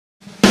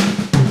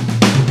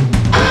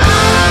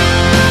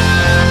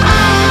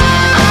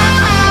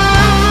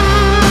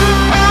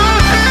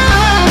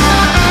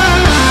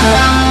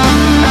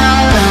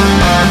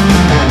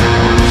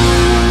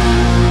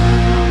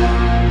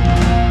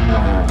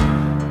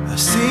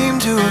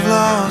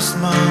lost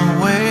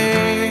my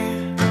way,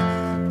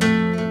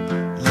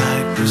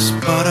 like this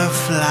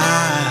butterfly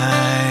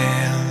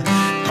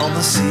on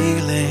the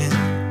ceiling.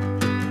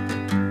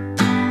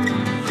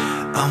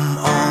 I'm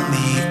on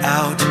the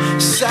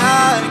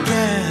outside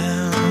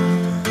again,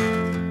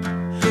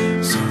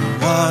 so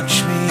watch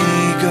me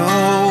go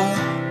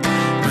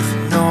with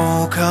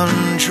no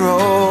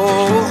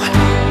control.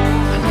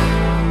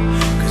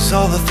 'Cause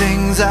all the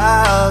things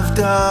I've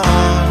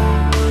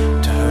done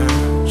to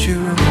hurt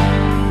you,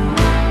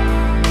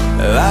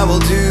 I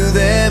will do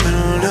them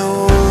and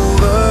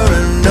over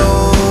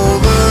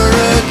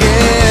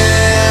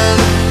again.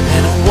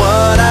 And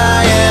what I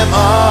am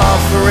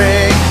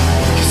offering,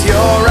 'cause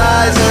your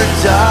eyes are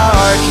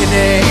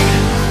darkening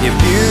your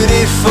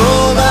beautiful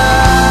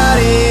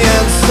body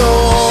and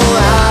soul,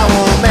 I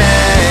will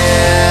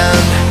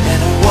mend.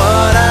 And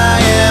what I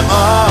am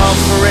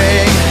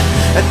offering,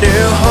 a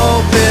new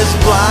hope is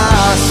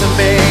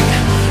blossoming.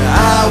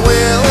 I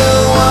will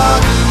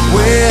walk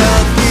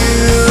with you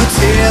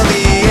till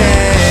the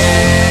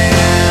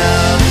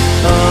end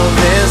of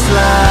this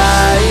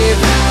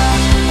life.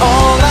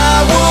 All I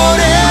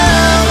would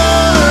ever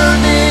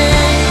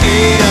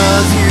need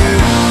is you.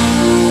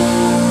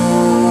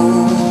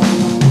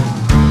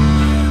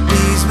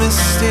 These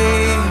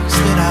mistakes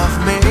that I've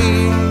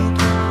made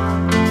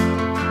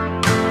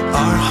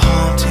are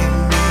haunting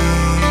me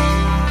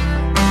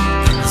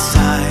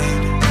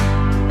inside,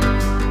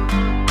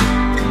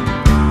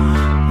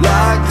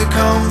 like the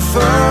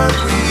comfort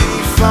we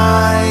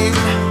find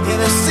in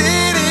a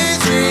city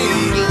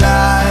street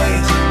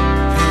light.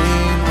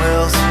 Pain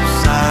will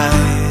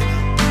subside,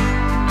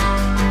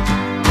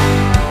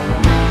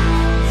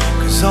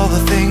 'cause all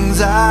the things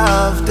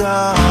I've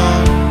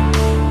done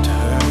to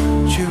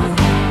hurt you,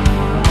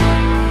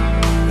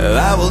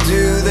 I will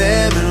do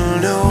them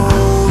and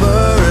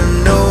over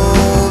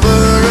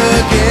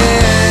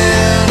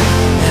again.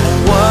 And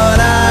what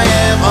I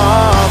am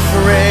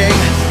offering,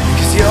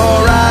 'cause your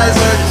eyes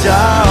are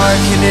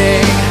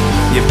darkening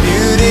your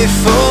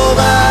beautiful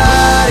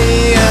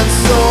body and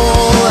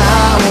soul,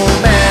 I will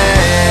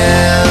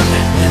mend.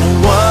 And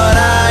what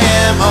I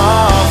am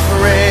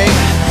offering,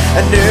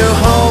 a new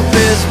hope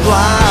is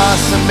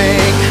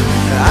blossoming.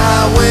 I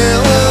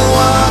will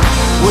walk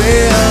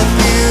with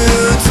you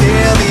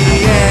till the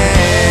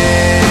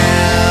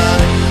end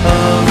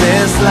of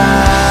this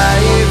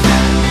life.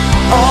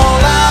 All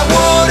I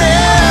would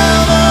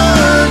ever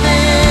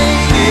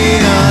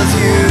need is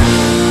you.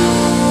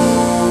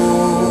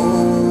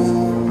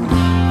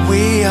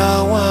 We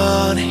are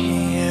one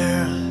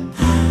here,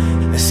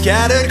 a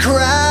scattered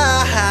crowd.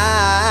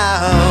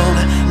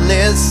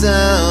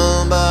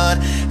 Listen, but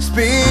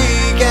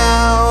speak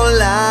out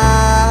loud.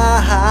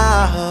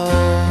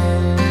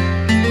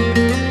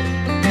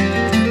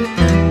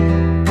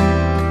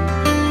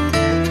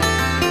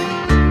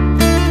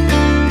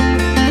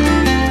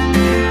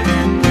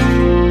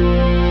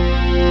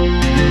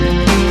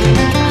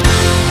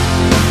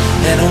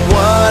 And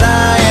what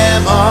I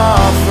am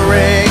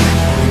offering,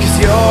 'cause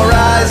your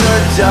eyes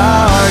are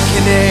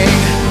darkening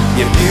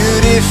your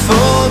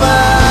beautiful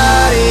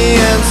body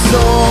and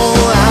soul,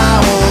 I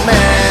will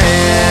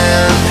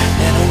mend.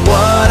 And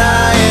what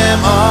I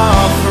am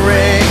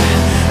offering,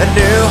 a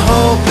new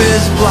hope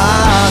is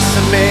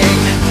blossoming.